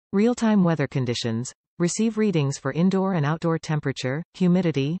Real-time weather conditions. Receive readings for indoor and outdoor temperature,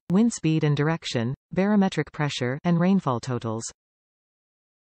 humidity, wind speed and direction, barometric pressure, and rainfall totals.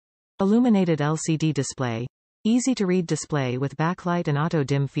 Illuminated LCD Display. Easy-to-read display with backlight and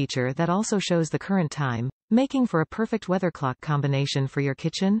auto-dim feature that also shows the current time, making for a perfect weather clock combination for your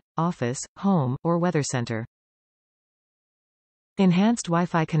kitchen, office, home, or weather center. Enhanced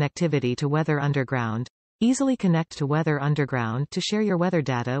Wi-Fi connectivity to Weather Underground. Easily connect to Weather Underground to share your weather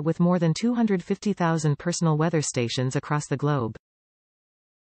data with more than 250,000 personal weather stations across the globe.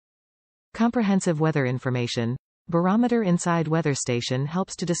 Comprehensive weather information. Barometer inside weather station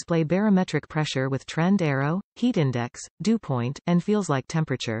helps to display barometric pressure with trend arrow, heat index, dew point, and feels like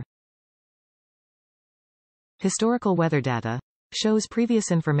temperature. Historical weather data. Shows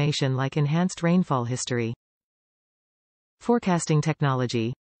previous information like enhanced rainfall history. Forecasting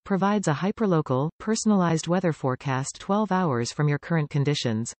technology. Provides a hyperlocal, personalized weather forecast 12 hours from your current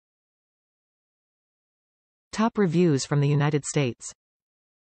conditions. Top reviews from the United States.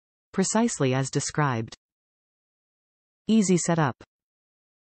 Precisely as described. Easy setup.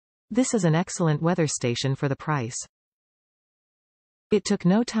 This is an excellent weather station for the price. It took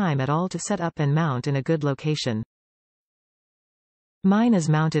no time at all to set up and mount in a good location. Mine is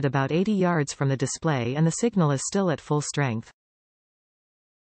mounted about 80 yards from the display and the signal is still at full strength.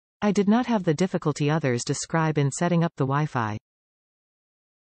 I did not have the difficulty others describe in setting up the Wi-Fi.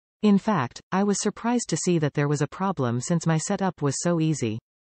 In fact, I was surprised to see that there was a problem since my setup was so easy.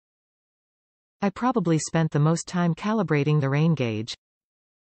 I probably spent the most time calibrating the rain gauge.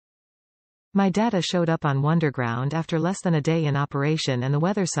 My data showed up on Wonderground after less than a day in operation and the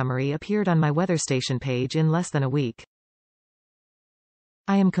weather summary appeared on my weather station page in less than a week.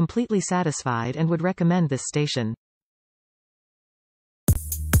 I am completely satisfied and would recommend this station.